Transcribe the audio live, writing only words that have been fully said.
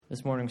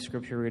This morning's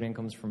scripture reading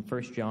comes from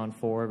 1 John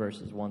 4,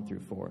 verses 1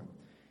 through 4.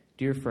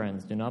 Dear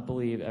friends, do not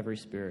believe every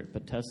spirit,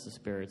 but test the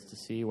spirits to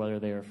see whether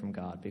they are from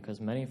God, because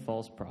many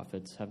false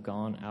prophets have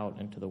gone out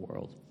into the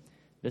world.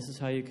 This is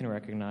how you can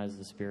recognize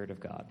the Spirit of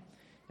God.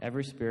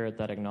 Every spirit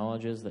that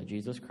acknowledges that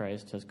Jesus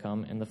Christ has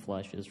come in the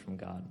flesh is from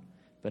God,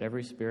 but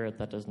every spirit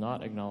that does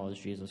not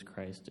acknowledge Jesus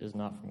Christ is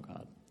not from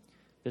God.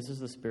 This is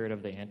the spirit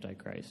of the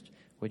Antichrist,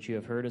 which you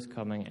have heard is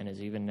coming and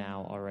is even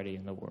now already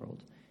in the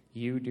world.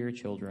 You, dear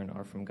children,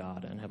 are from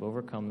God and have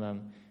overcome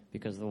them,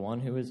 because the one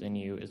who is in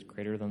you is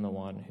greater than the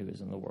one who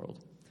is in the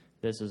world.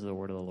 This is the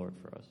word of the Lord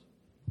for us.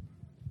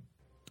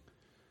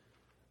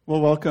 Well,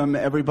 welcome,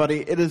 everybody.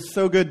 It is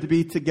so good to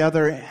be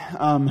together.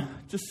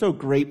 Just so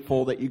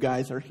grateful that you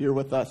guys are here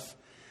with us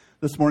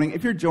this morning.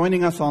 If you're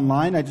joining us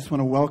online, I just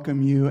want to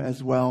welcome you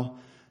as well.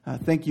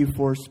 Thank you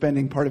for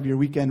spending part of your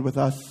weekend with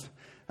us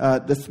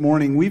this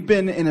morning. We've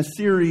been in a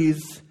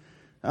series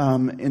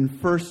in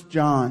 1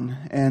 John,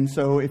 and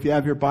so if you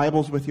have your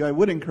Bibles with you, I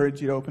would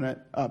encourage you to open it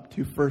up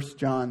to 1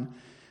 John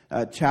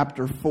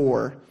chapter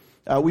 4.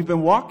 We've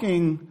been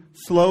walking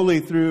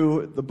slowly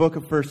through the book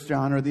of 1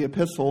 John, or the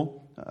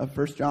epistle of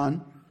 1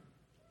 John,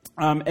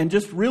 and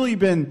just really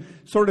been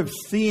sort of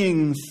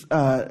seeing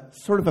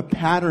sort of a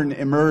pattern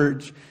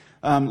emerge.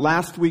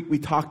 Last week we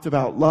talked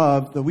about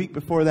love. The week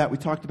before that we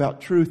talked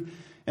about truth.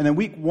 And then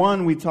week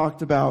 1 we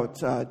talked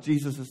about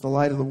Jesus as the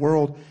light of the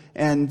world.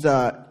 And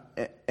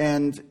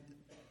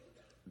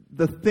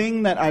the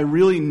thing that I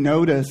really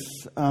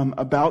notice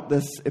about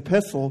this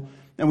epistle,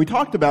 and we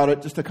talked about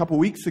it just a couple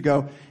weeks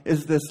ago,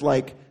 is this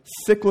like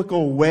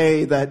cyclical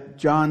way that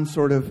John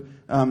sort of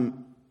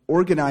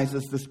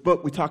organizes this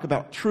book. We talk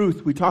about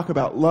truth, we talk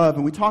about love,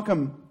 and we talk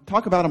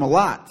about them a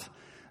lot.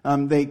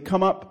 They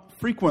come up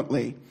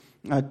frequently.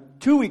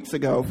 2 weeks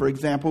ago, for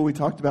example, we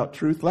talked about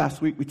truth.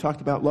 Last week we talked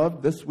about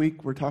love. This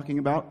week we're talking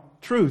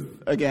about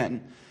truth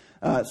again.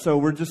 So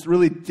we're just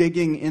really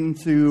digging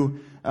into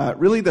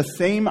really the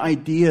same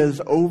ideas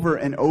over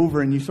and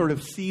over, and you sort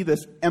of see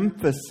this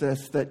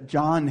emphasis that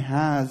John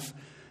has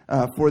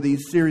for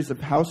these series of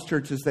house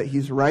churches that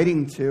he's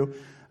writing to.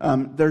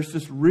 There's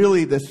just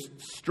really this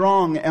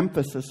strong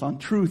emphasis on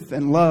truth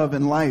and love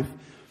and life.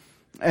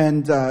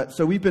 And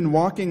so we've been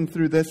walking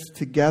through this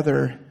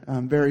together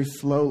very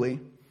slowly.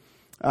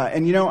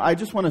 And you know, I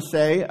just want to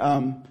say,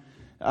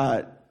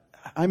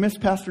 I miss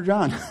Pastor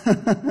John.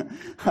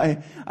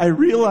 I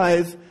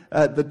realize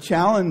the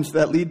challenge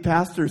that lead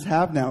pastors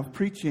have now of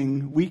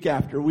preaching week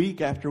after week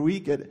after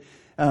week. It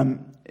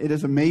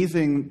is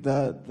amazing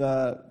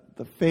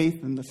the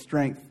faith and the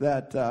strength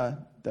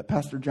that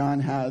Pastor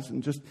John has,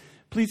 and just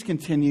please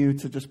continue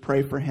to just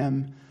pray for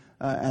him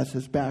as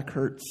his back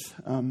hurts.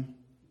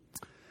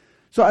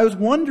 So I was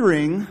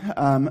wondering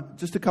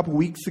just a couple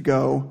weeks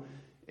ago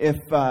if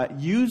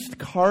used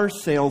car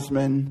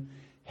salesmen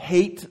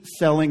hate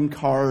selling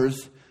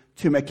cars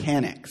to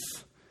mechanics.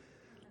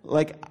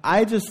 Like,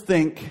 I just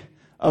think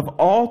of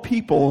all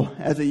people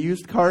as a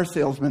used car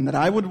salesman that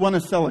I would want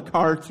to sell a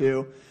car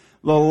to,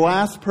 the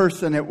last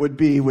person it would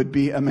be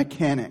a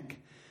mechanic.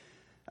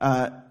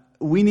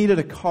 We needed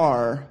a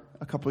car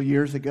a couple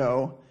years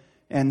ago,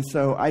 and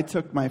so I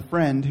took my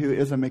friend who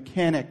is a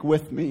mechanic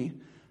with me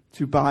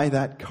to buy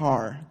that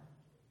car.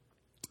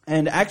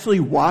 And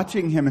actually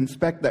watching him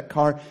inspect that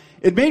car,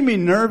 it made me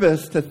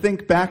nervous to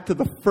think back to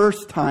the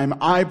first time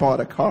I bought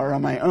a car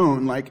on my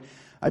own. Like,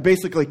 I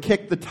basically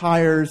kicked the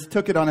tires,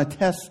 took it on a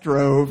test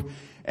drove,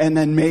 and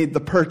then made the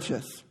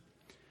purchase.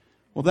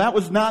 Well, that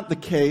was not the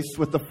case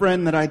with the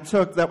friend that I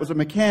took that was a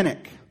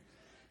mechanic.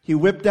 He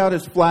whipped out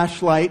his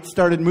flashlight,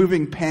 started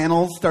moving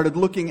panels, started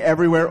looking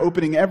everywhere,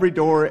 opening every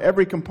door,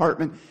 every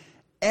compartment.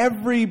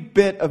 Every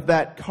bit of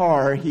that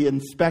car he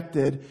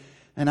inspected.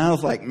 And I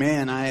was like,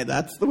 man,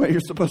 that's the way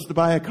you're supposed to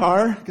buy a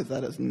car? Because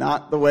that is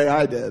not the way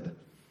I did.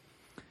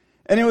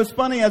 And it was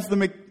funny, as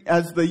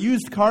the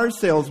used car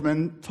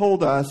salesman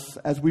told us,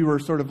 as we were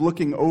sort of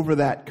looking over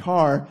that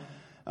car,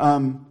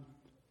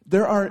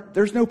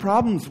 there's no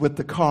problems with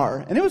the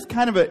car. And it was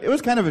kind of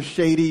a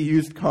shady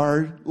used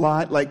car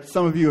lot, like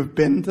some of you have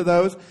been to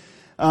those.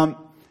 And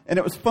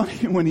it was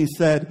funny when he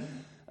said,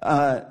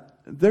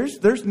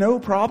 There's no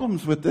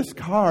problems with this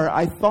car.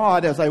 I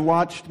thought, as I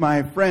watched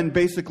my friend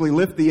basically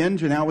lift the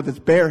engine out with his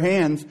bare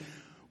hands,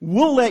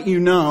 we'll let you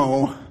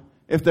know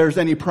if there's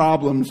any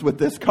problems with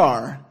this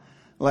car.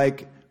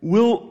 Like,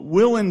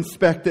 we'll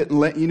inspect it and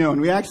let you know.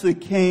 And we actually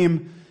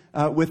came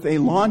with a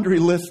laundry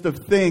list of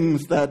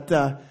things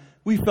that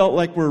we felt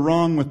like were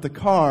wrong with the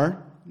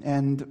car,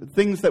 and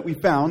things that we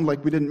found,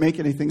 like we didn't make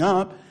anything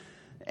up,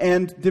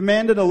 and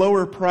demanded a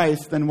lower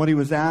price than what he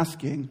was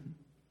asking.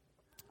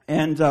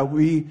 And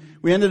we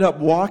ended up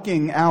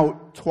walking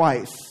out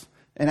twice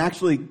and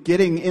actually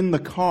getting in the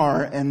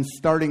car and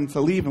starting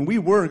to leave. And we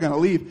were going to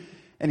leave.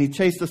 And he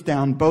chased us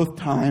down both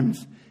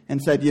times and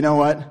said, you know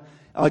what,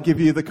 I'll give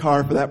you the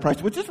car for that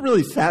price. Which is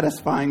really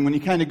satisfying when you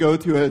kind of go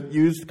to a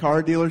used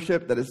car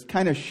dealership that is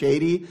kind of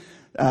shady,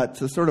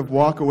 to sort of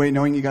walk away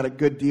knowing you got a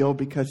good deal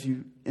because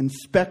you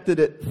inspected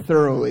it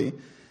thoroughly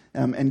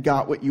and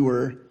got what you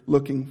were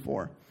looking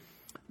for.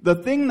 the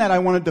thing that I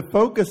wanted to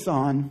focus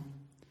on,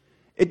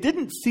 it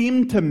didn't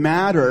seem to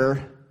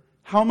matter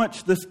how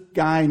much this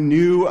guy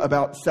knew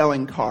about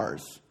selling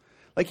cars.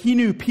 Like, he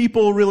knew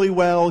people really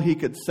well, he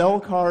could sell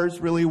cars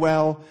really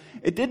well.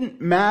 It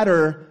didn't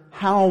matter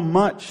how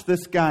much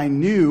this guy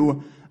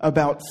knew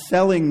about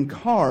selling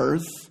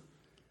cars.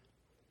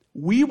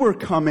 We were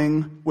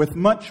coming with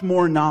much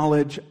more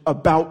knowledge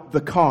about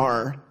the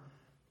car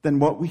than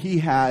what he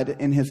had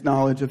in his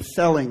knowledge of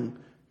selling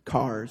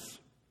cars.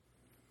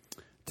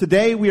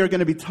 Today we are going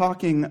to be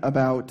talking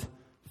about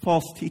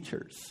false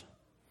teachers.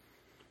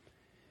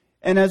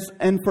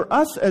 And for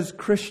us as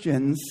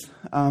Christians,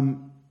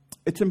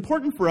 it's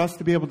important for us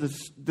to be able to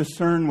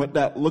discern what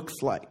that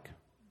looks like.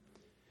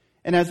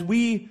 And as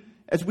we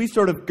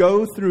sort of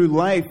go through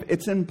life,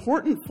 it's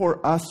important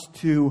for us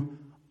to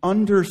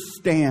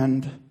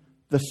understand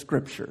the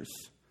Scriptures,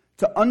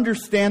 to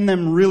understand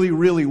them really,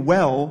 really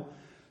well,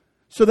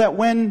 so that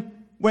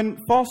when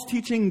false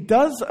teaching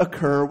does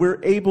occur, we're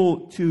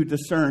able to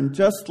discern,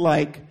 just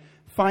like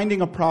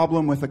finding a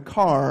problem with a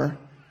car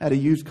at a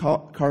used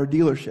car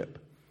dealership.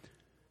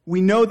 We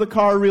know the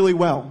car really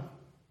well.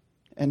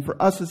 And for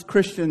us as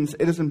Christians,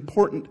 it is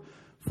important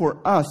for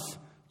us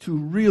to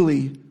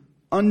really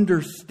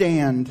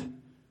understand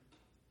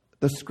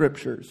the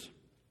Scriptures.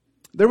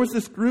 There was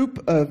this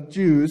group of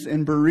Jews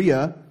in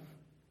Berea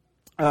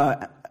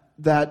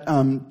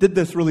that did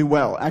this really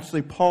well.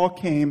 Actually, Paul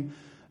came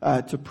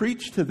to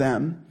preach to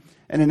them.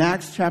 And in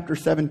Acts chapter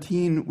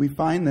 17, we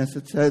find this.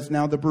 It says,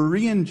 "Now the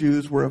Berean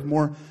Jews were of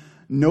more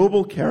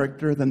noble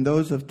character than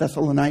those of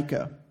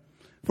Thessalonica,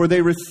 for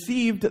they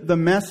received the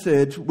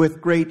message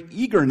with great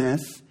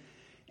eagerness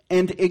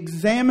and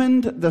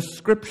examined the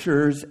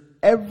Scriptures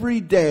every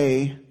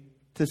day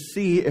to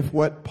see if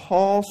what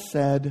Paul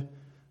said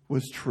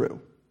was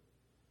true."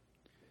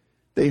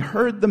 They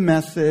heard the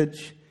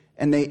message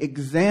and they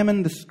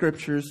examined the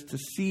Scriptures to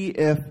see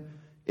if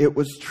it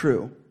was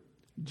true.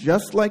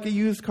 Just like a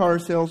used car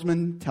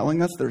salesman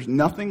telling us there's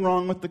nothing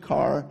wrong with the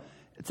car,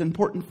 it's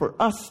important for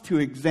us to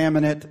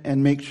examine it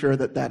and make sure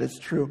that that is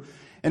true.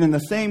 And in the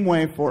same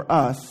way for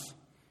us,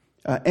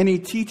 any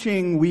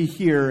teaching we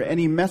hear,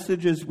 any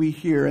messages we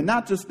hear, and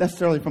not just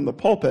necessarily from the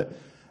pulpit,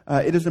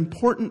 it is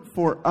important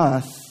for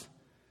us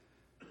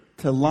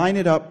to line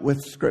it up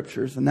with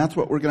Scriptures. And that's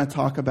what we're going to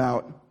talk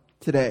about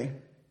today.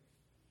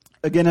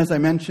 Again, as I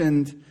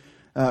mentioned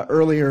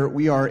earlier,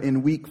 we are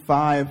in week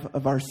 5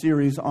 of our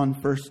series on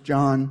 1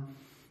 John.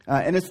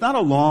 And it's not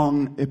a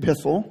long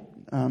epistle.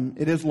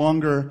 It is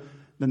longer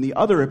than the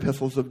other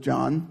epistles of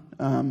John.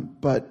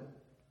 But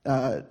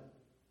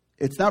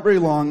it's not very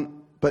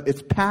long, but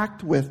it's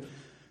packed with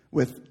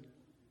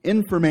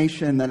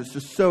information that is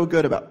just so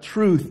good about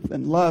truth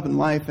and love and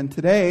life. And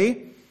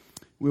today,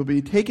 we'll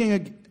be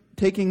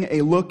taking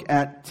a look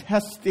at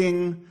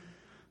testing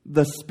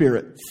the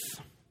spirits,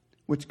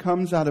 which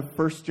comes out of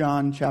 1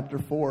 John chapter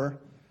 4,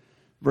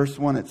 verse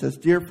 1. It says,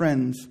 "Dear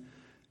friends,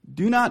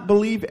 do not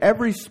believe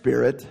every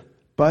spirit,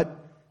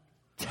 but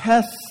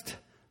test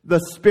the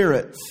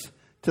spirits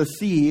to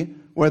see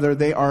whether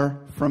they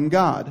are from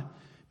God,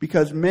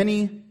 because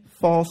many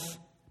false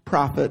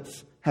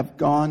prophets have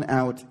gone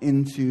out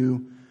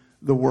into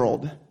the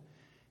world."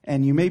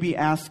 And you may be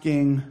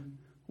asking,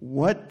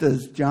 what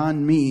does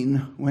John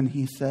mean when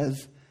he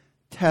says,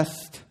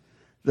 test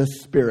the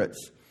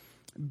spirits?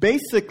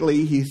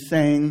 Basically, he's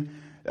saying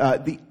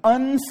the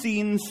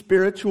unseen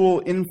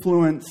spiritual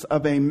influence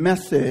of a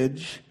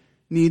message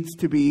needs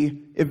to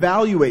be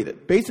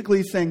evaluated. Basically,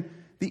 he's saying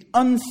the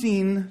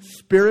unseen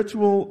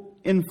spiritual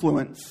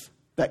influence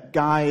that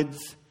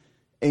guides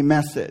a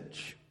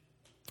message,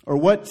 or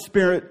what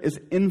spirit is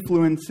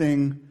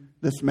influencing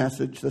this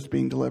message that's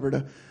being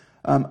delivered.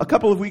 A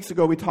couple of weeks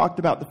ago, we talked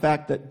about the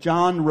fact that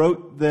John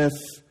wrote this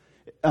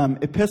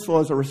epistle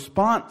as a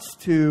response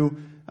to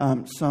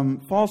some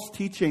false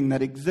teaching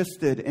that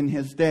existed in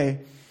his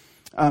day,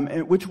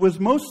 which was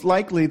most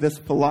likely this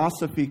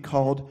philosophy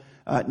called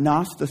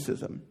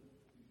Gnosticism,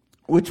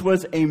 which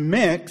was a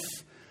mix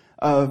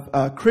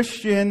of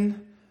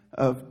Christian,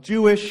 of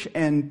Jewish,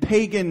 and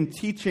pagan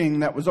teaching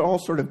that was all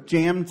sort of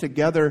jammed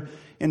together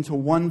into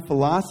one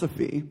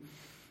philosophy.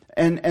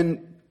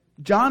 And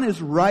John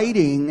is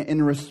writing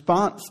in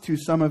response to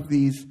some of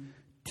these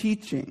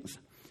teachings.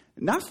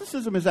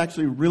 Gnosticism is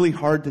actually really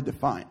hard to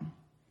define.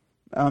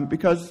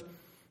 Because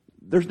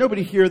there's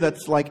nobody here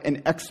that's like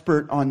an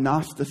expert on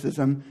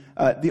Gnosticism.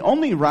 The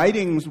only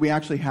writings we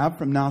actually have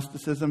from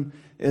Gnosticism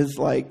is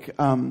like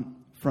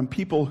from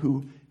people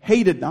who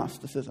hated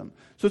Gnosticism.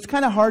 So it's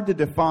kind of hard to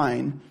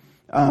define.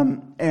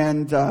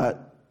 And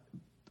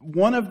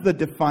one of the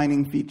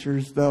defining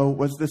features, though,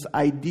 was this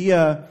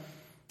idea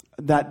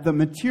that the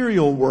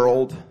material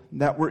world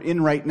that we're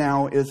in right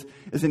now is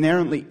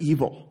inherently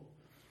evil.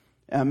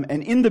 And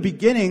in the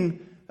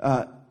beginning,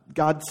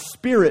 God's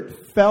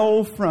Spirit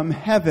fell from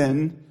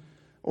heaven,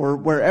 or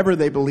wherever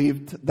they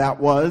believed that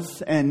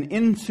was, and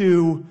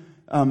into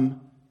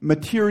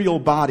material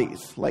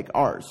bodies like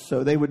ours.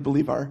 So they would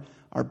believe our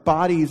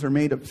bodies are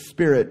made of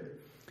spirit.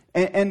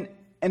 And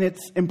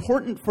it's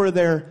important for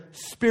their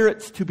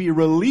spirits to be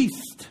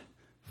released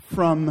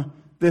from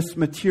this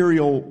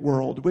material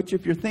world, which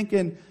if you're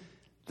thinking,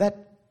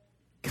 that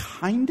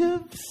kind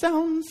of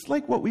sounds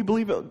like what we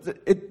believe,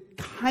 it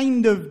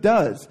kind of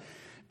does.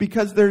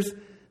 Because there's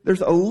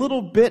a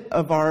little bit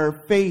of our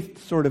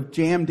faith sort of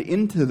jammed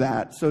into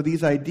that. So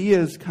these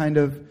ideas kind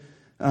of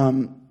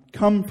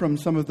come from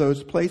some of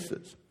those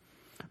places.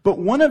 But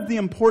one of the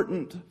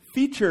important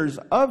features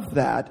of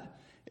that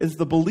is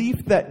the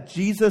belief that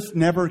Jesus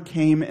never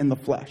came in the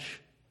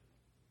flesh.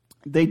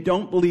 They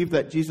don't believe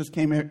that Jesus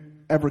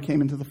ever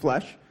came in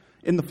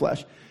the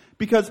flesh,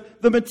 because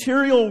the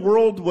material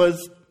world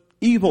was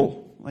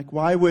evil. Like,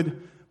 why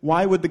would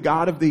the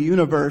God of the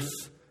universe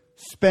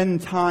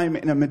spend time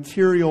in a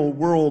material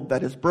world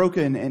that is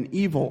broken and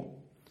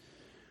evil?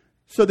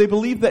 So they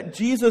believe that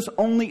Jesus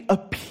only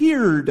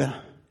appeared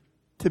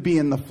to be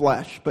in the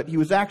flesh, but he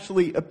was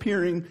actually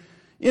appearing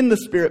in the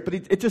spirit, but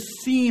it just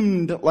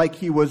seemed like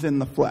he was in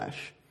the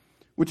flesh,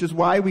 which is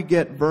why we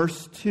get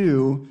verse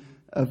 2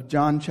 of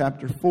John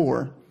chapter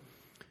 4.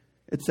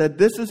 It said,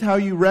 "This is how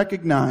you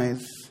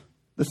recognize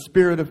the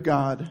Spirit of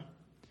God.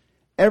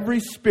 Every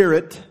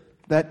spirit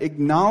that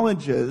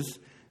acknowledges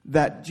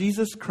that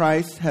Jesus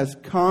Christ has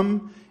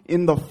come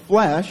in the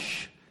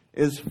flesh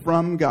is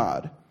from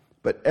God.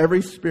 But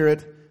every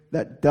spirit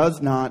that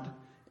does not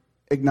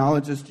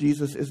acknowledges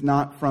Jesus is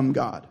not from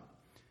God.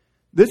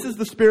 This is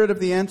the spirit of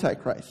the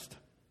Antichrist,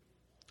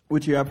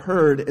 which you have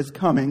heard is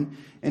coming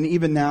and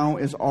even now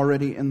is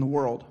already in the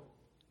world."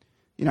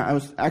 You know, I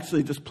was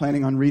actually just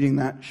planning on reading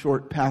that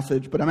short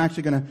passage, but I'm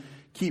actually going to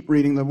keep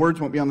reading. The words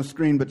won't be on the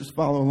screen, but just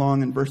follow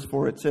along in verse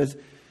 4. It says,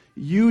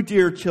 "You,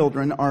 dear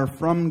children, are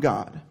from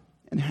God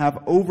and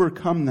have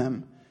overcome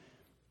them,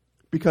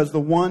 because the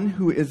one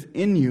who is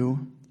in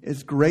you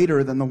is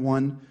greater than the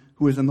one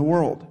who is in the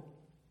world.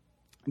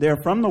 They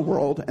are from the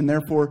world and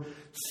therefore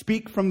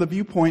speak from the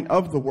viewpoint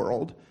of the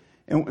world,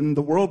 and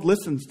the world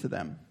listens to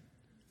them.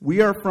 We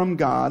are from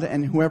God,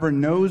 and whoever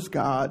knows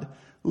God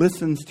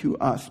listens to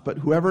us, but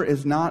whoever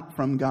is not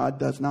from God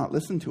does not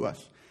listen to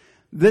us.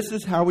 This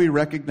is how we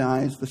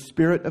recognize the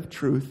spirit of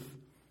truth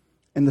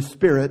and the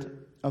spirit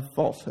of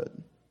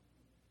falsehood."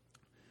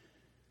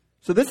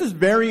 So this is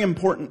very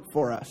important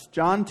for us.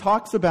 John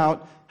talks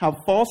about how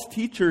false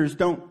teachers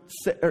don't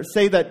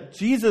say that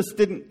Jesus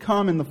didn't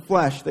come in the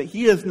flesh, that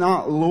he is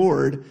not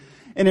Lord.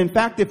 And in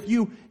fact, if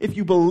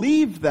you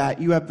believe that,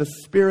 you have the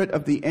spirit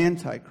of the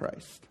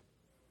Antichrist.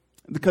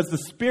 Because the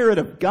Spirit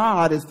of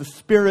God is the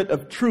Spirit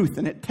of truth,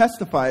 and it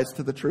testifies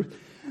to the truth.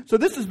 So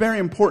this is very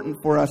important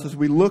for us as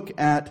we look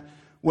at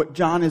what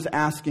John is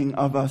asking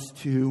of us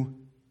to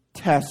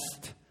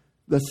test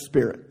the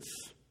spirits.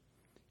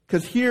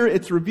 Because here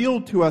it's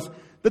revealed to us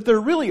that there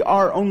really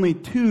are only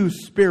two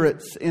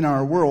spirits in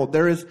our world.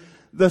 There is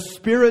the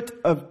Spirit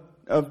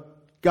of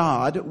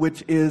God,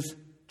 which is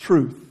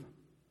truth.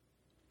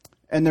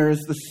 And there is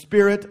the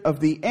spirit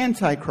of the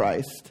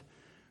Antichrist,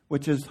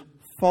 which is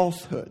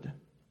falsehood.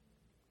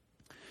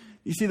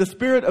 You see, the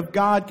Spirit of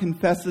God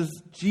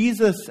confesses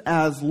Jesus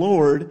as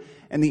Lord,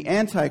 and the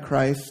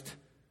Antichrist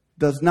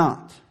does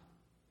not.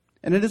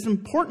 And it is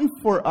important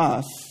for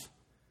us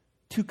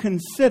to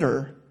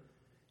consider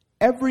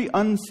every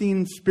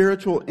unseen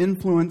spiritual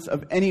influence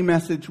of any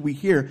message we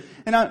hear.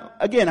 And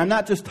I'm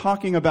not just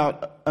talking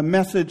about a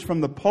message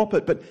from the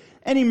pulpit, but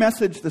any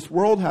message this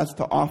world has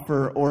to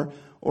offer,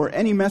 or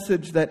any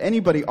message that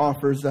anybody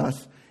offers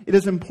us. It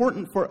is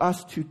important for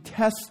us to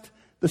test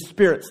the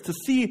spirits, to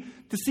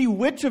see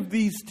which of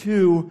these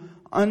two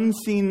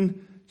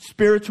unseen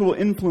spiritual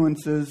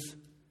influences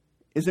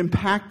is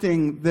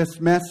impacting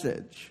this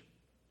message.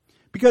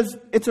 Because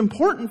it's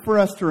important for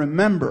us to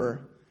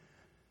remember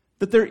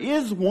that there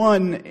is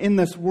one in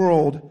this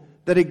world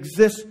that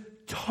exists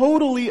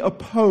totally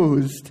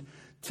opposed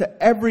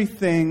to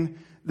everything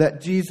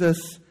that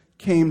Jesus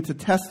came to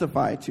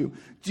testify to.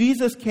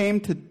 Jesus came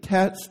to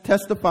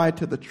testify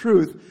to the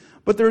truth,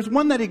 but there's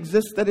one that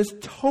exists that is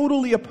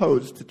totally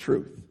opposed to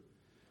truth.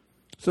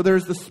 So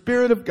there's the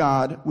Spirit of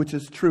God, which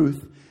is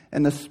truth,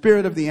 and the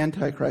spirit of the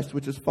Antichrist,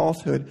 which is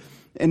falsehood.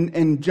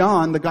 And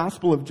John, the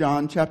Gospel of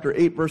John, chapter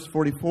 8, verse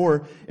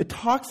 44, it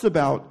talks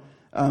about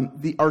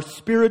our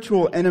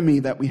spiritual enemy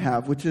that we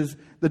have, which is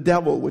the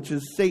devil, which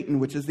is Satan,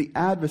 which is the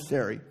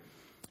adversary.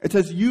 It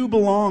says, "You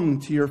belong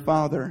to your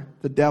father,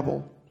 the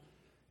devil,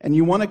 and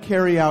you want to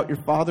carry out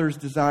your father's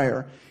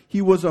desire.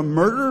 He was a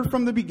murderer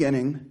from the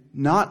beginning,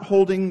 not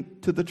holding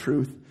to the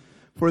truth,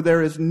 for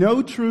there is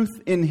no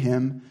truth in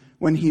him.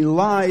 When he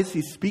lies,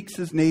 he speaks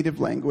his native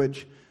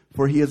language,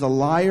 for he is a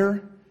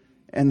liar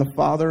and the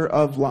father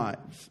of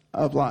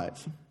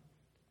lies."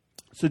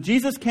 So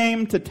Jesus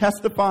came to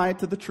testify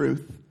to the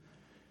truth,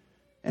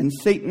 and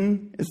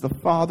Satan is the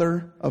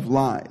father of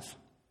lies.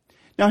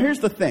 Now here's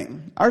the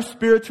thing. Our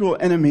spiritual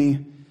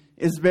enemy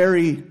is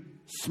very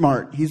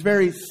smart. He's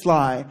very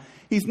sly.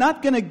 He's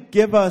not going to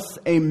give us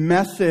a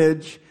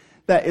message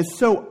that is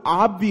so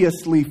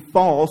obviously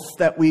false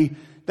that we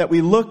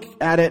look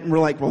at it and we're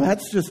like, well,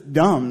 that's just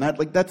dumb.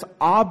 That's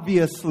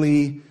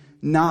obviously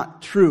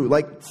not true.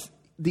 Like,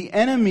 the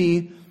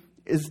enemy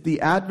is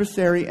the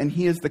adversary and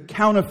he is the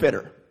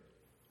counterfeiter.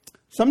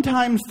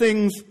 Sometimes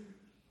things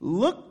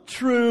look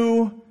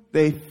true,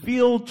 they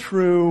feel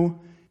true,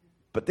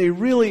 but they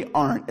really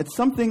aren't. It's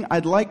something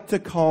I'd like to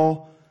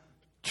call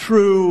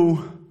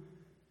true-ish.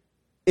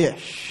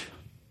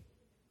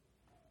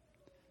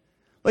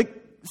 Like,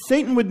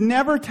 Satan would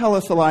never tell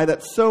us a lie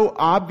that's so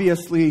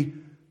obviously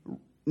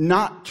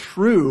not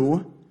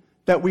true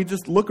that we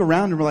just look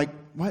around and we're like,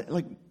 what?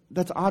 Like,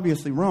 that's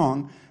obviously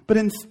wrong. But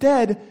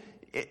instead,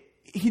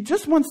 he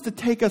just wants to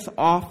take us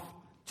off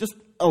just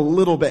a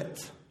little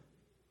bit.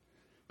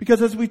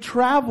 Because as we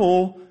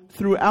travel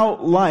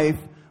throughout life,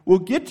 we'll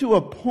get to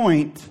a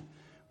point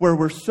where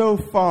we're so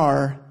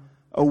far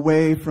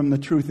away from the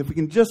truth. If we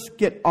can just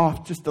get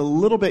off just a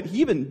little bit.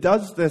 He even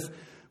does this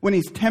when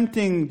he's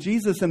tempting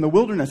Jesus in the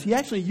wilderness. He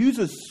actually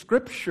uses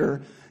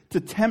Scripture to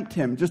tempt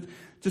him. Just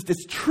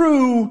it's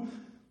true-ish.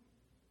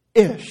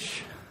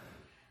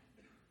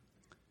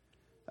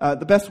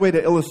 The best way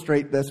to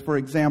illustrate this, for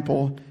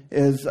example,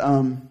 is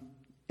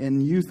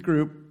in youth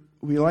group,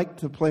 we like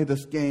to play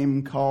this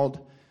game called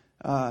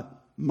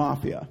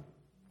Mafia,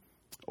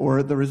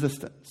 or The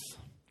Resistance.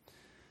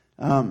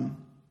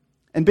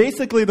 And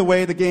basically the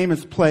way the game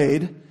is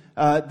played,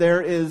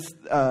 there is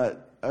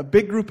a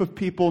big group of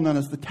people known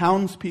as the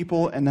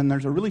townspeople, and then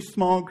there's a really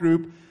small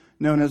group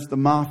known as the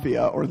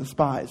Mafia, or the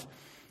spies.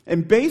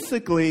 And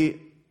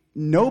basically,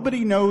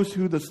 nobody knows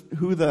who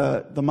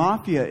the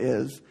Mafia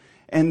is,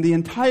 and the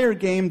entire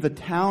game, the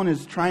town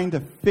is trying to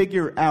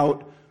figure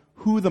out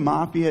who the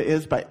Mafia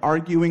is by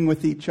arguing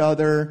with each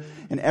other.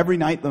 And every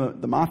night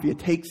the Mafia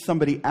takes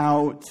somebody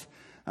out.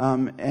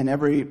 And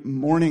every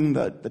morning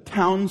the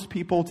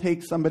townspeople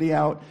take somebody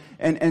out.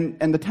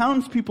 And the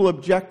townspeople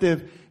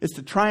objective is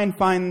to try and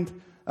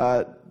find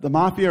the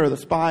Mafia or the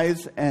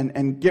spies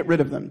and get rid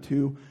of them,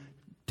 to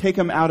take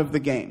them out of the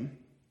game.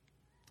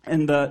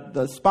 And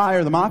the spy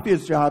or the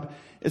Mafia's job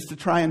is to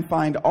try and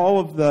find all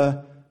of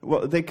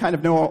they kind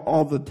of know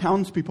all the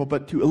townspeople,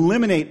 but to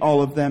eliminate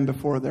all of them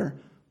before they're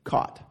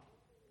caught.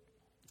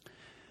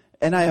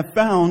 And I have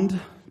found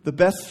the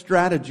best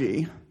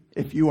strategy,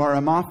 if you are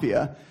a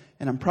Mafia,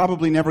 and I'm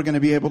probably never going to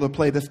be able to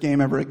play this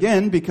game ever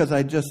again because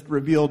I just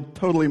revealed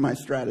totally my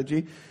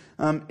strategy,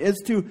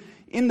 is to,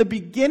 in the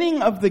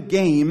beginning of the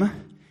game,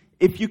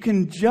 if you're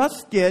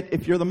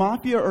the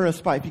Mafia or a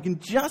spy, if you can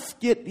just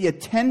get the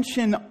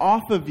attention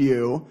off of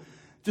you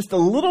just a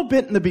little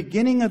bit in the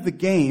beginning of the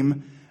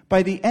game,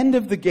 by the end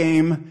of the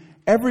game,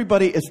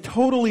 everybody is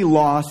totally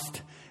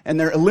lost, and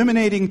they're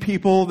eliminating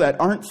people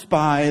that aren't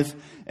spies,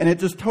 and it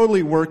just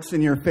totally works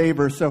in your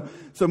favor. So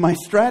my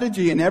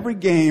strategy in every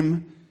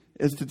game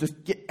is to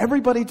just get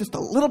everybody just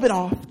a little bit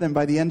off, then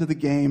by the end of the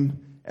game,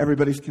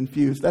 everybody's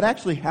confused. That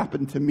actually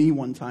happened to me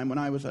one time when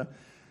I was a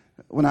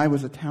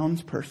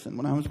townsperson,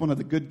 when I was one of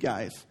the good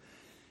guys.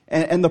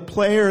 And the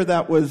player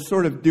that was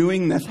sort of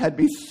doing this had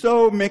me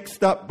so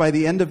mixed up by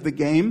the end of the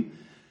game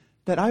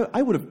that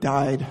I would have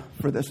died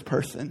for this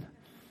person.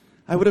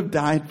 I would have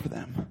died for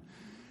them.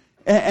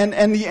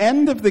 And the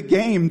end of the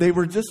game, they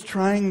were just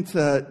trying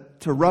to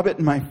rub it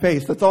in my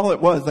face. That's all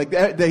it was. Like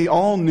they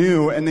all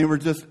knew, and they were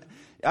just,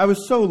 I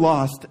was so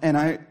lost,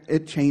 and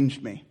it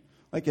changed me.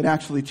 Like, it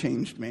actually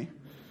changed me.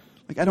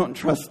 Like, I don't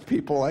trust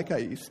people like I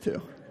used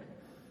to.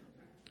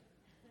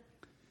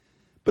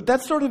 But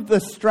that's sort of the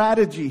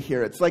strategy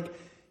here. It's like,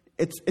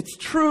 it's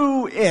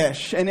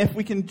true-ish, and if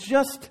we can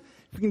just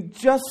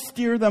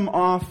steer them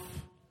off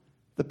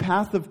the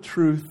path of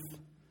truth,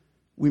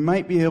 we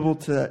might be able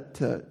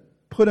to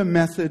put a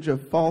message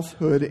of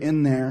falsehood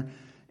in there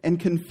and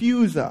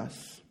confuse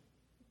us.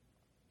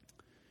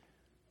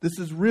 This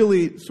is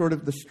really sort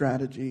of the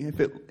strategy.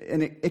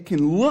 It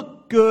can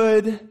look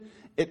good,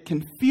 it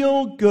can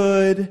feel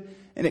good,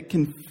 and it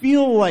can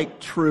feel like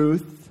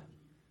truth,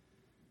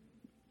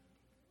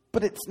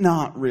 but it's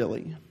not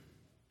really.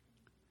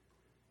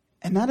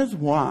 And that is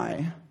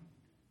why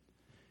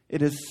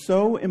it is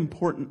so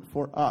important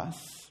for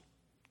us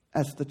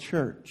as the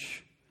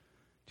church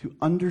to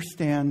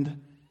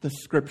understand the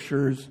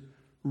Scriptures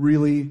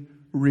really,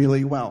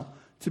 really well.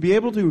 To be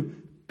able to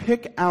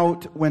pick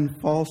out when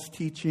false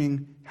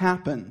teaching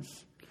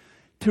happens.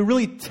 To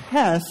really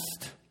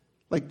test,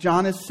 like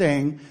John is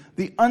saying,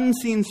 the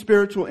unseen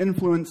spiritual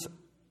influence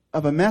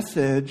of a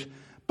message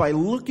by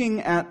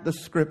looking at the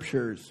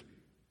Scriptures.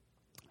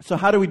 So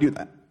how do we do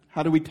that?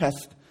 How do we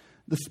test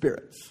the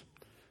spirits?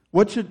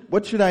 What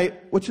should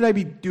I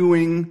be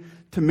doing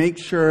to make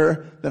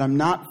sure that I'm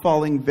not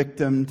falling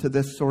victim to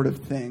this sort of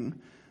thing?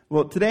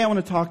 Well, today I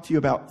want to talk to you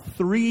about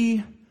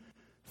three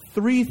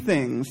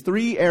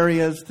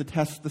areas to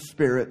test the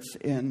spirits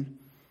in.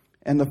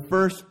 And the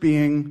first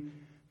being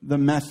the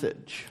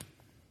message.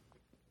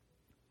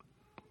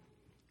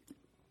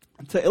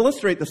 To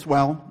illustrate this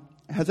well,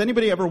 has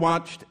anybody ever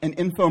watched an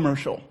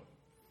infomercial?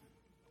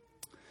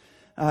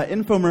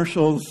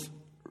 Infomercials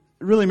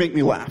really make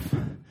me laugh.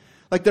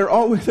 Like there's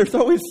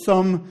always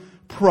some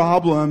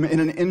problem in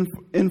an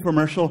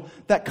infomercial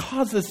that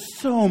causes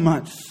so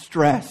much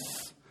stress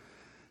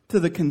to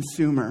the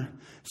consumer.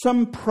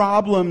 Some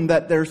problem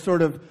that they're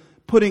sort of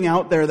putting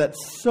out there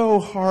that's so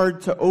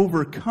hard to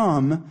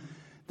overcome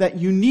that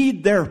you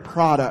need their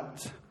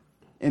product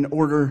in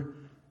order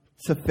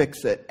to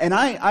fix it. And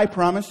I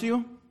promise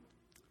you,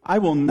 I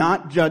will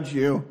not judge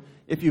you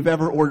if you've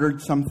ever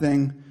ordered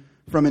something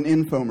from an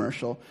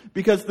infomercial.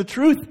 Because the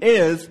truth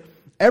is,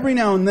 every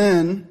now and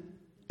then,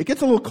 it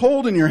gets a little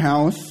cold in your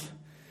house,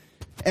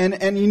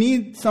 and you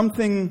need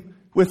something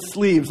with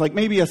sleeves, like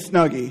maybe a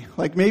Snuggie.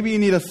 Like maybe you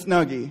need a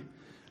Snuggie.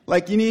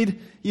 Like you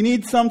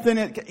need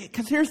something,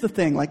 because here's the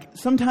thing, like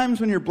sometimes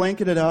when you're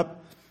blanketed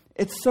up,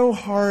 it's so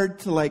hard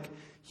to like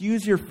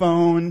use your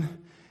phone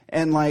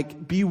and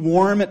like be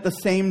warm at the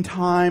same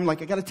time.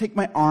 Like I got to take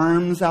my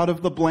arms out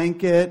of the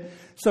blanket.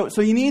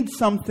 So you need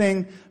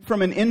something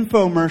from an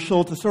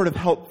infomercial to sort of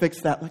help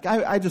fix that. Like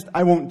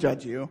I won't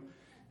judge you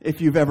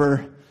if you've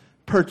ever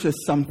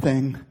purchased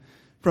something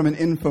from an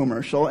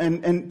infomercial.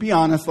 And be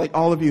honest, like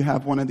all of you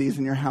have one of these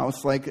in your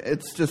house. Like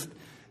it's just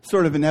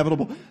sort of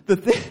inevitable.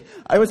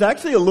 I was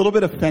actually a little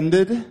bit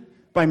offended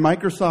by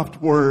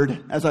Microsoft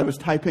Word as I was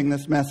typing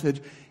this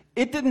message.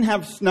 It didn't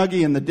have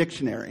Snuggie in the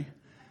dictionary.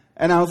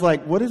 And I was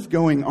like, what is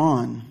going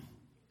on?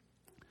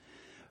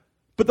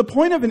 But the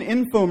point of an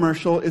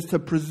infomercial is to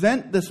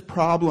present this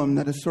problem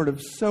that is sort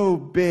of so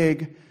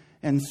big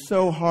and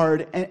so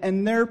hard,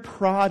 and their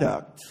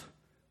product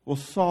will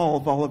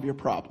solve all of your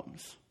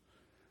problems.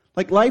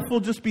 Like life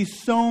will just be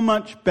so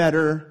much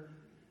better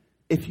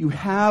if you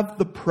have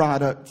the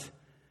product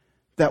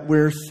that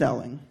we're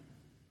selling.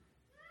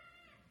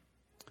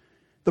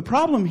 The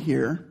problem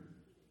here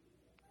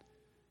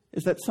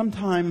is that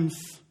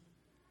sometimes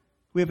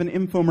we have an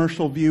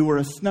infomercial view or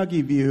a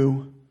Snuggie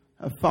view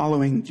of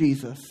following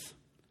Jesus.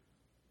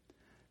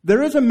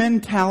 There is a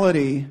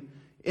mentality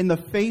in the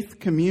faith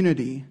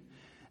community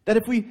that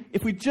if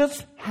we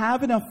just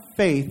have enough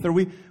faith, or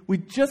we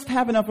just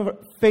have enough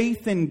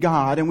faith in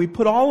God, and we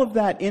put all of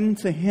that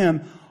into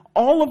Him,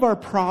 all of our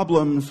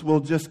problems will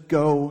just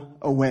go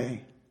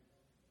away.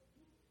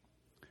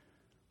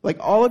 Like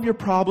all of your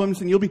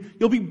problems, and you'll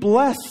be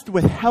blessed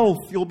with health.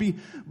 You'll be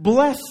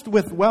blessed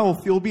with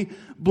wealth. You'll be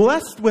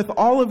blessed with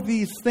all of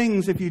these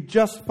things if you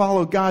just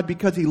follow God,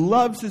 because He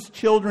loves His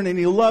children and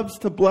He loves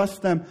to bless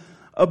them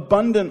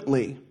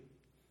abundantly.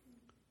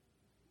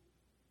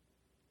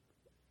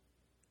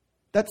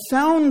 That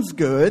sounds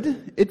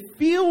good. It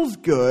feels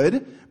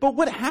good. But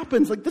what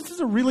happens? Like this is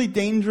a really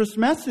dangerous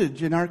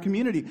message in our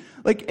community.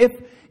 Like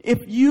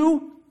if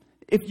you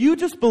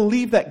just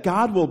believe that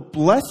God will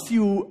bless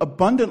you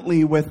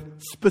abundantly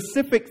with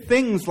specific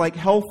things like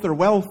health or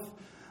wealth,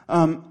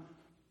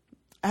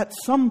 at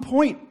some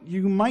point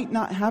you might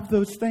not have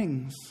those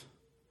things.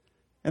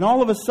 And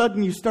all of a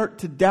sudden you start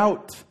to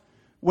doubt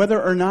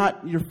whether or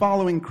not you're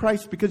following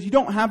Christ because you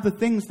don't have the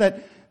things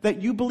that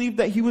you believe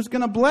that He was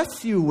going to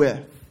bless you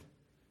with.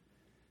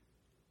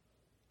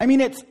 I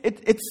mean,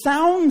 it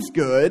sounds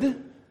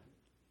good.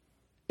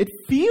 It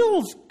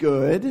feels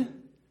good.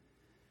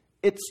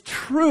 It's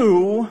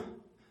true-ish.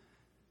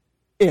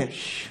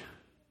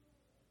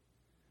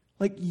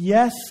 Like,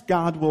 yes,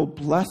 God will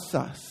bless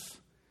us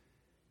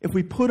if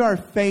we put our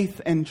faith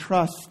and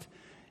trust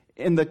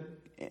in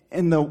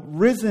the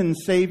risen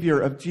Savior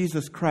of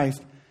Jesus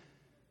Christ.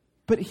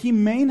 But He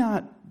may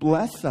not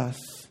bless us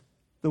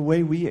the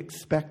way we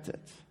expect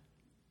it.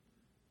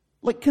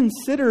 Like,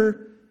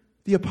 consider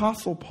the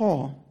Apostle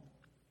Paul.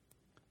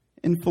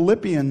 In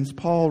Philippians,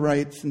 Paul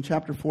writes in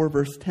chapter 4,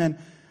 verse 10,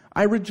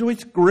 I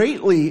rejoice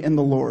greatly in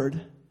the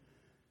Lord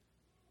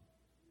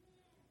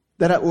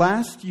that at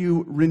last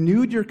you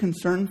renewed your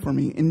concern for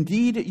me.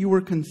 Indeed, you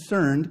were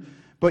concerned,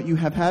 but you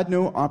have had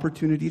no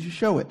opportunity to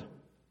show it.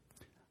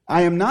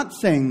 I am not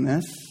saying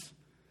this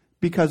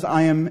because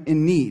I am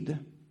in need,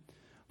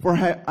 for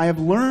I have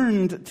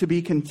learned to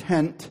be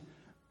content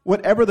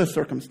whatever the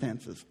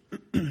circumstances.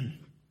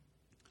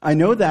 I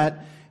know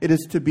that it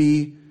is to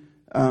be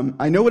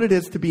I know what it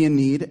is to be in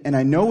need, and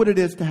I know what it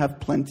is to have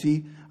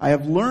plenty. I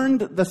have learned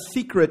the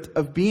secret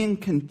of being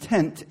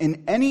content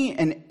in any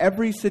and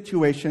every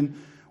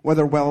situation,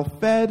 whether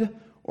well-fed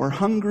or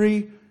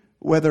hungry,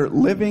 whether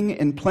living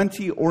in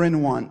plenty or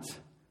in want.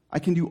 I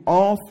can do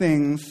all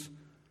things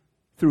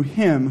through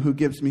Him who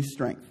gives me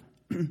strength.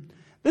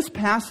 This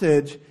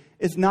passage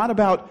is not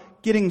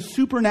about getting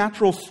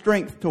supernatural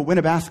strength to win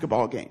a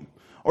basketball game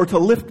or to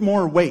lift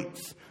more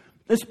weights.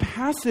 This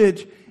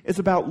passage is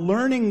about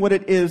learning what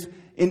it is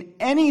in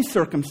any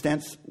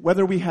circumstance,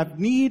 whether we have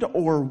need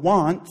or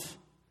want,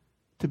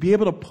 to be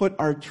able to put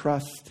our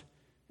trust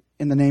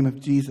in the name of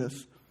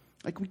Jesus.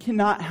 Like, we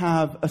cannot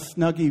have a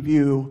Snuggie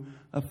view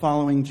of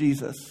following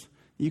Jesus.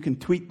 You can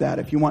tweet that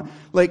if you want.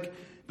 Like,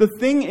 the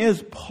thing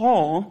is,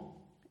 Paul,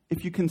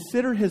 if you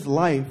consider his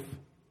life,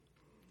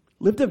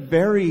 lived a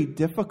very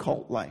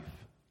difficult life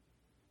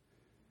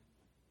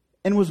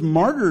and was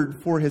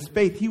martyred for his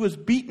faith. He was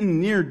beaten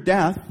near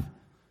death.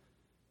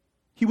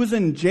 He was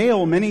in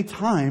jail many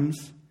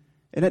times,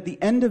 and at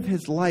the end of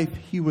his life,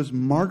 he was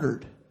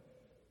martyred.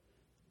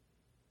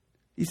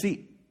 You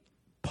see,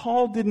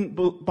 Paul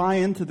didn't buy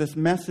into this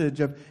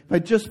message of, if I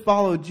just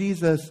follow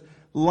Jesus,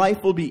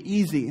 life will be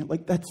easy.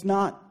 Like, that's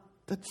not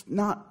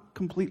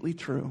completely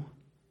true.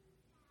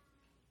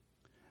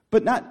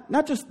 But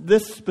not just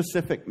this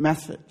specific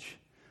message,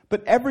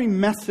 but every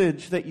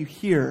message that you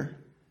hear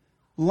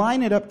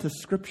line it up to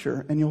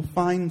Scripture and you'll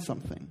find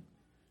something.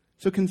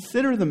 So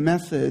consider the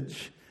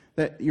message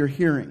that you're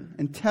hearing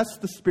and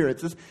test the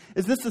spirits.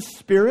 Is this the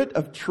spirit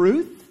of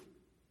truth?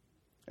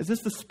 Is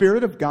this the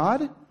spirit of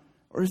God?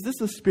 Or is this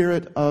the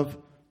spirit of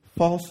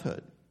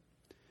falsehood?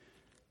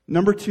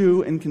 Number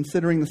 2, in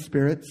considering the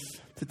spirits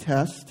to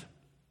test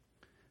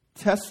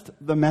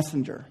the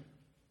messenger.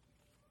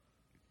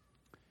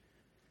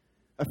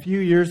 A few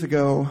years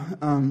ago,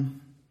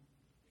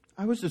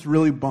 I was just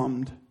really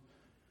bummed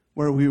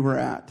where we were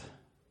at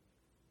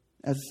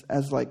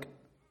as like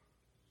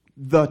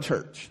the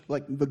church,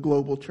 like the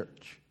global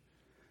church.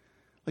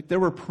 Like there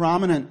were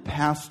prominent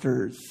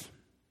pastors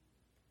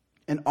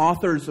and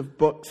authors of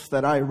books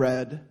that I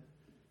read,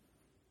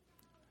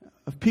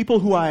 of people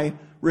who I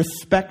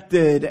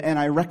respected, and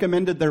I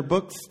recommended their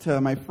books to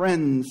my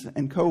friends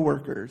and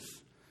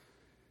coworkers.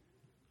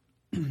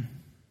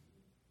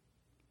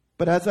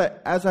 But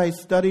as I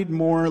studied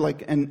more,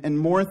 and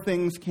more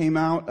things came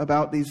out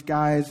about these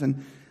guys,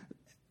 and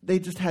they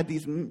just had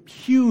these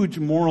huge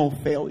moral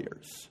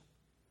failures.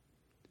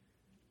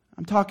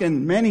 I'm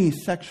talking many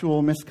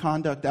sexual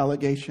misconduct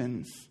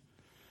allegations.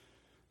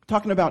 I'm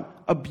talking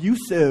about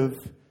abusive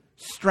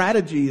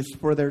strategies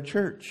for their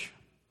church.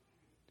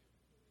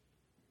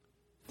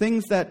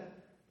 Things that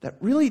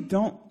really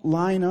don't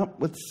line up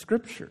with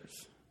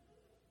Scriptures.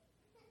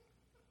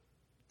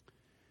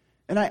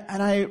 And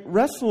I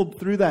wrestled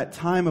through that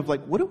time of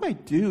like, what do I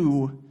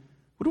do?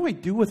 What do I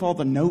do with all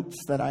the notes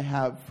that I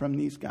have from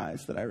these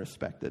guys that I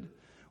respected?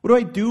 What do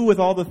I do with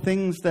all the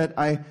things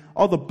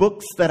all the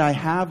books that I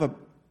have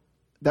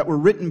that were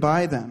written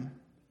by them?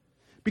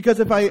 Because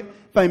if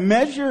I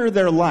measure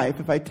their life,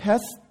 if I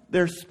test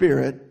their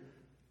spirit,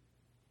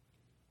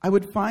 I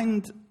would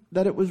find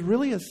that it was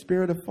really a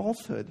spirit of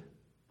falsehood.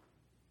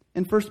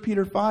 In 1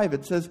 Peter 5,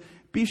 it says,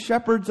 "Be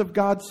shepherds of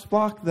God's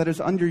flock that is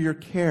under your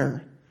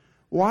care,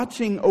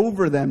 watching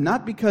over them,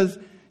 not because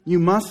you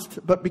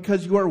must, but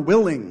because you are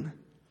willing,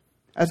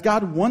 as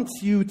God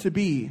wants you to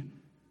be,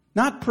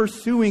 not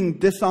pursuing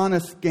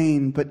dishonest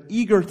gain, but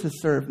eager to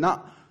serve,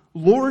 not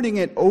lording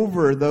it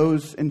over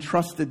those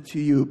entrusted to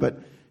you,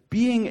 but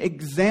being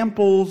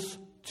examples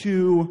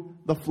to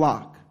the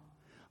flock."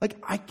 Like,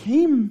 I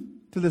came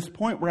to this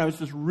point where I was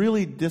just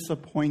really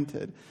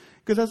disappointed.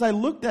 Because as I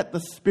looked at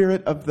the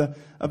spirit of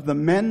the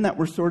men that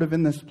were sort of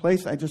in this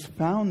place, I just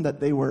found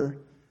that they were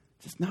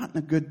just not in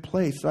a good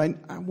place. So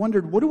I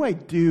wondered, what do I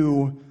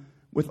do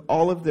with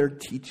all of their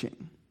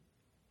teaching?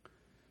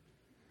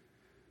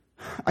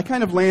 I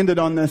kind of landed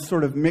on this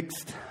sort of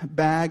mixed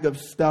bag of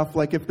stuff.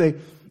 Like if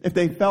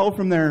they fell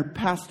from their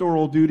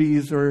pastoral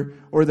duties or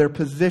their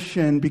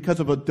position because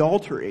of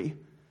adultery,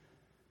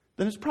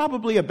 then it's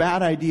probably a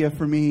bad idea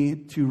for me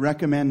to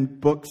recommend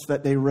books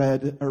that they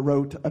read or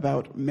wrote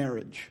about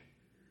marriage.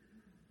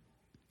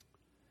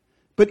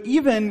 But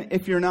even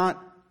if we're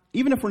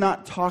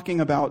not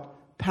talking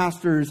about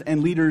pastors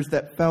and leaders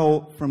that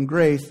fell from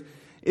grace,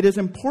 it is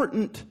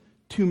important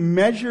to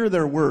measure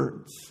their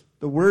words,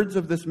 the words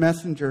of this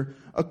messenger,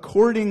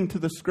 according to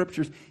the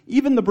Scriptures.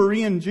 Even the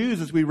Berean Jews,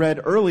 as we read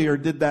earlier,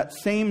 did that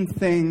same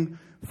thing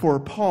for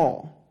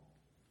Paul.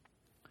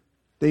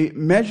 They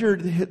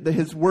measured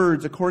his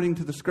words according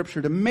to the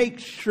Scripture to make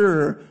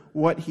sure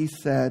what he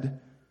said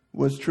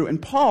was true.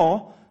 And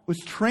Paul was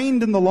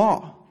trained in the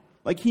law.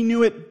 Like, he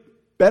knew it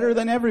better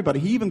than everybody.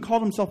 He even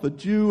called himself a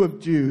Jew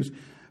of Jews.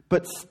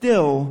 But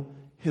still,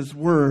 his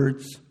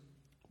words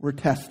were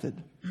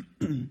tested.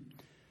 And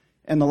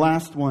the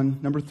last one,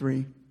 number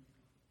 3,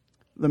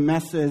 the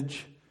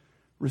message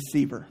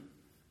receiver.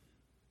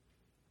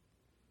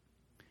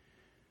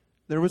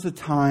 There was a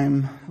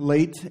time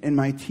late in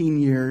my teen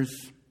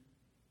years,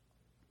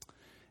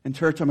 and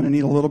church, I'm going to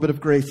need a little bit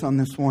of grace on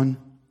this one,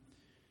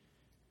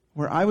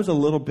 where I was a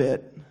little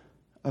bit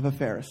of a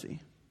Pharisee.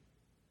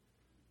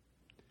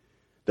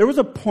 There was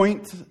a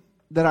point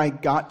that I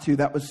got to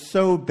that was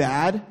so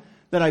bad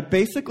that I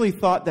basically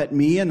thought that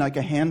me and like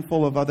a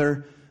handful of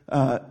other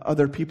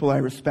people I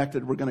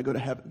respected were going to go to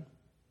heaven.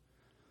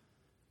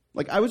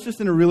 Like, I was just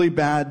in a really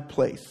bad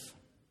place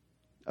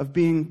of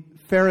being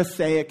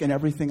Pharisaic in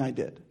everything I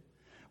did.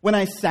 When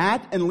I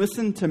sat and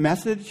listened to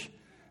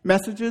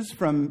messages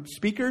from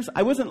speakers,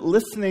 I wasn't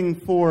listening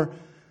for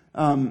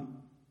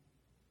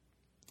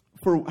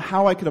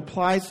how I could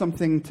apply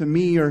something to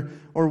me or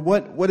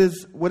what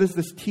is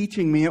this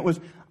teaching me. It was,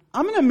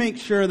 I'm going to make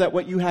sure that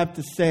what you have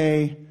to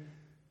say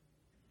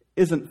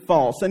isn't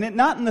false. And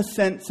not in the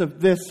sense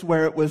of this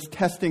where it was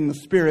testing the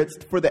spirits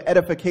for the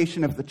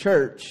edification of the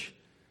church.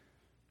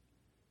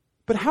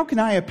 But how can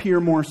I appear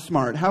more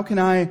smart? How can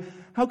I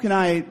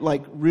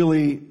like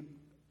really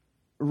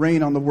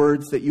rein on the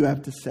words that you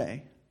have to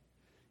say?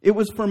 It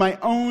was for my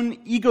own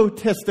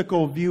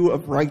egotistical view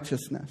of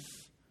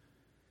righteousness.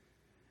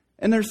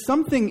 And there's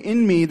something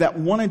in me that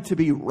wanted to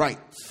be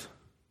right,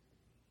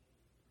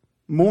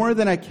 more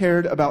than I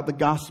cared about the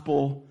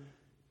gospel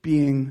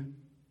being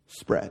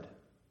spread.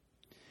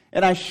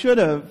 And I should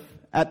have,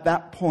 at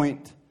that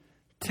point,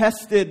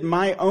 tested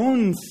my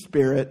own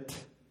spirit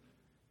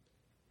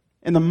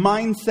and the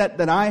mindset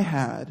that I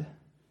had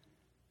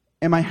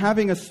Am I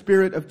having a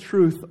spirit of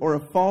truth or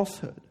of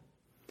falsehood?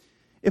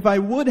 If I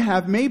would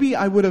have, maybe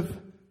I would have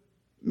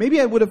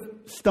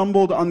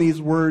stumbled on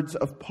these words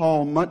of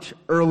Paul much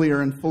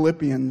earlier in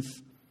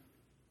Philippians.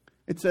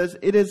 It says,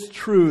 "It is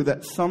true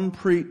that some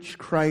preach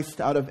Christ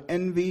out of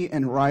envy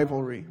and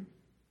rivalry,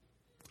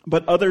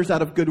 but others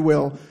out of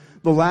goodwill.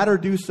 The latter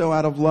do so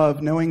out of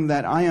love, knowing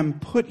that I am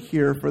put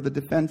here for the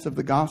defense of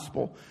the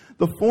gospel.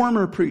 The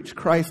former preach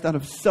Christ out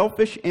of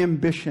selfish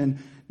ambition,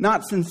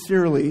 not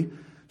sincerely,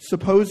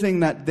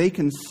 supposing that they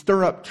can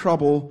stir up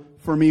trouble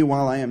for me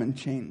while I am in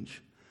chains.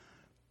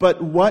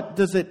 But what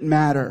does it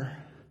matter?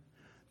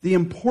 The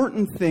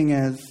important thing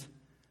is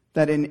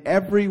that in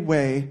every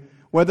way,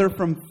 whether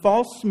from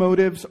false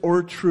motives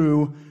or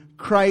true,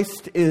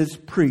 Christ is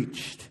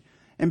preached.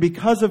 And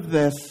because of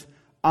this,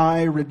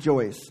 I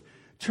rejoice."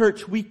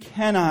 Church, we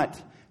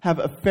cannot have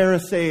a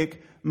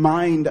Pharisaic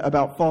mind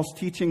about false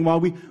teaching while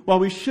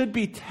we should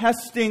be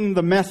testing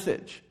the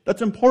message.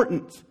 That's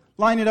important.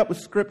 Line it up with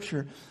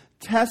Scripture.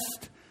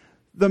 Test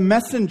the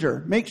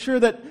messenger. Make sure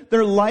that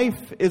their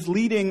life is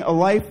leading a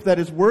life that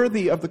is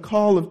worthy of the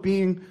call of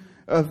being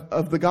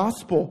of the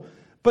gospel.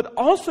 But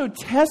also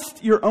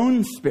test your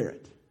own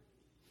spirit.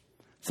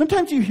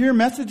 Sometimes you hear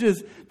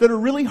messages that are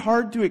really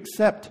hard to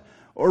accept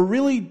or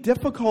really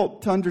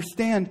difficult to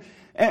understand,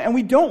 and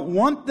we don't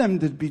want them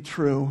to be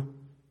true.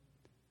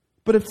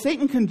 But if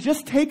Satan can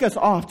just take us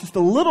off just a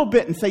little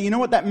bit and say, you know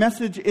what, that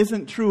message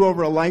isn't true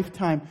over a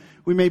lifetime,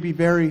 we may be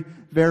very,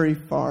 very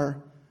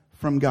far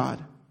from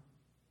God.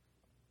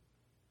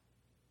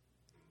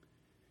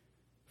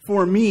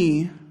 For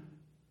me,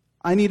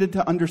 I needed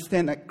to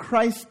understand that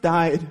Christ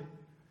died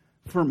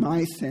for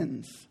my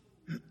sins.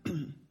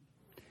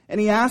 And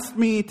He asked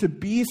me to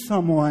be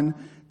someone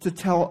to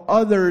tell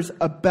others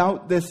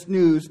about this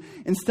news.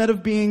 Instead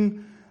of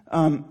being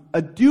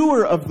a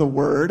doer of the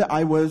word,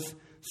 I was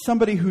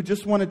somebody who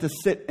just wanted to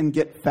sit and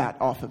get fat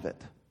off of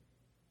it.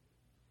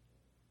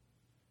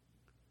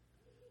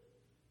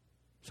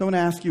 So I want to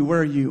ask you,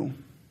 where are you?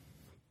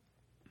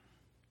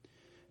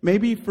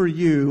 Maybe for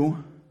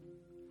you,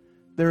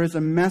 there is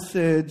a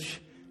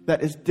message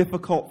that is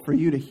difficult for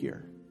you to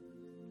hear.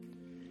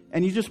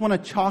 And you just want to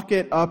chalk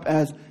it up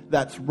as,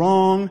 that's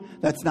wrong,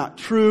 that's not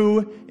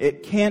true,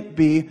 it can't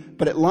be,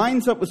 but it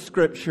lines up with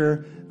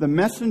Scripture, the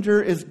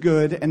messenger is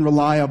good and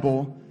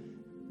reliable.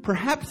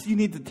 Perhaps you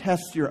need to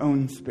test your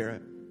own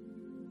spirit.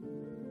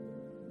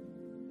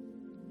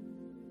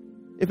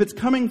 If it's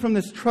coming from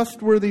this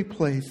trustworthy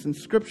place and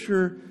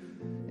Scripture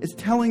is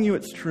telling you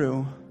it's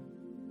true,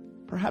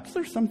 perhaps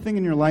there's something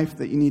in your life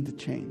that you need to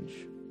change.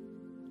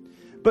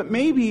 But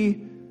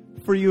maybe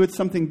for you it's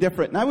something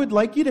different. And I would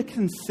like you to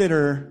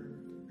consider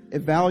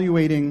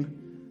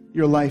evaluating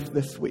your life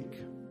this week.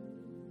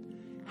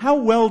 How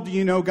well do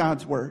you know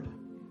God's Word?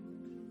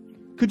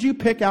 Could you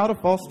pick out a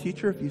false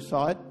teacher if you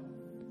saw it,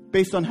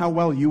 based on how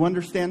well you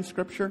understand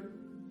Scripture?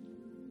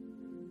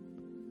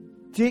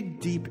 Dig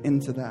deep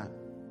into that.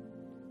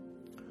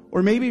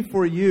 Or maybe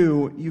for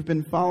you, you've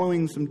been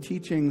following some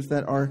teachings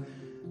that are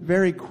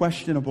very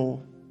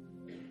questionable.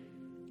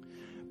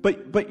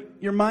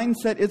 But your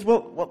mindset is,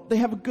 well, they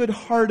have a good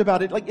heart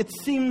about it. Like, it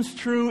seems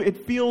true.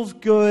 It feels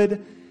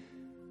good.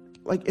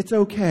 Like, it's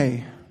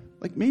okay.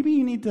 Like, maybe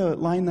you need to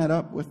line that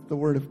up with the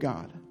Word of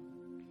God.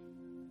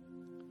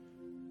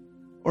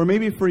 Or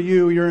maybe for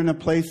you, you're in a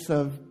place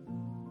of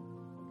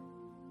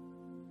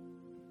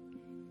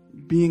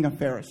being a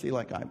Pharisee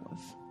like I was.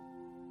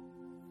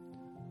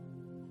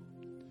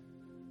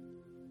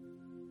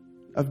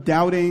 Of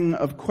doubting,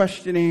 of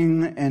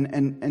questioning,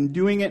 and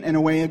doing it in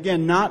a way,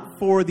 again, not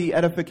for the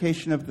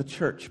edification of the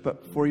church,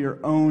 but for your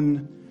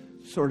own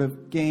sort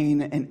of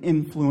gain and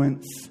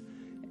influence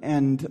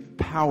and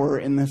power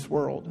in this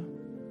world.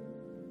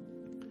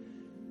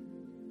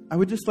 I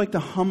would just like to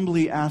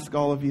humbly ask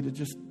all of you to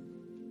just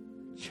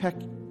check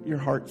your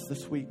hearts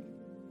this week.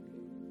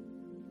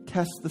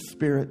 Test the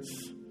spirits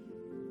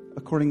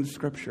according to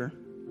Scripture.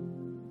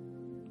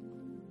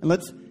 And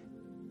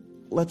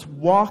let's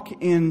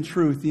walk in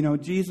truth. You know,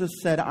 Jesus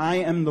said, I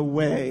am the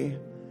way,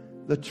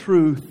 the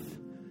truth,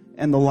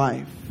 and the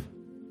life.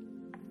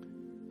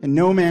 And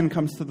no man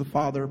comes to the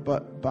Father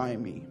but by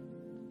me.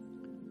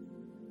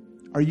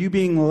 Are you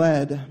being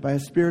led by a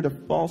spirit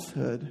of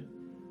falsehood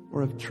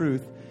or of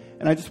truth?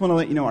 And I just want to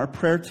let you know, our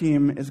prayer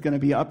team is going to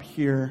be up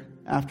here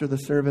after the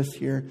service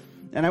here.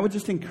 And I would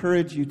just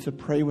encourage you to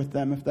pray with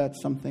them if that's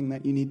something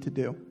that you need to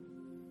do.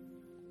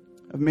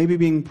 Of maybe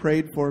being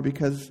prayed for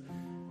because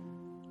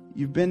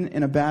you've been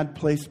in a bad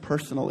place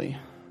personally.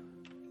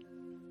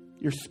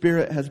 Your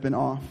spirit has been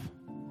off.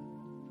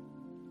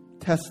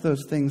 Test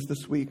those things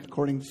this week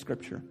according to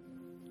Scripture.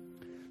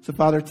 So,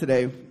 Father,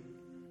 today,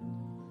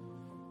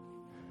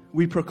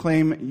 we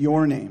proclaim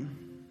your name,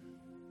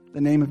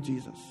 the name of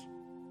Jesus.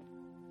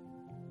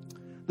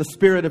 The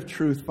Spirit of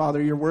truth,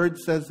 Father, your word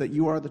says that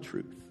you are the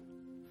truth.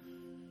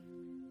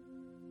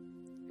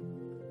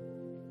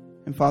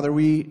 And Father,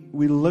 we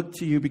look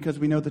to you because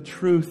we know the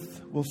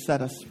truth will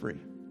set us free.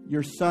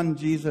 Your Son,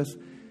 Jesus,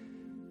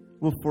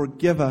 will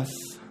forgive us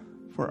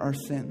for our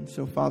sins.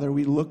 So, Father,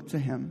 we look to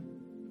him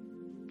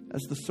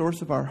as the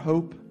source of our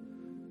hope,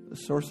 the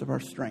source of our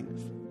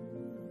strength.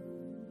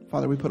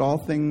 Father, we put all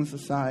things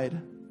aside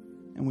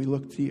and we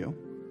look to you.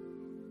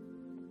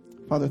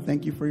 Father,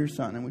 thank you for your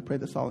Son, and we pray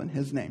this all in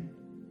his name.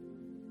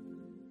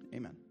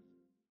 Amen.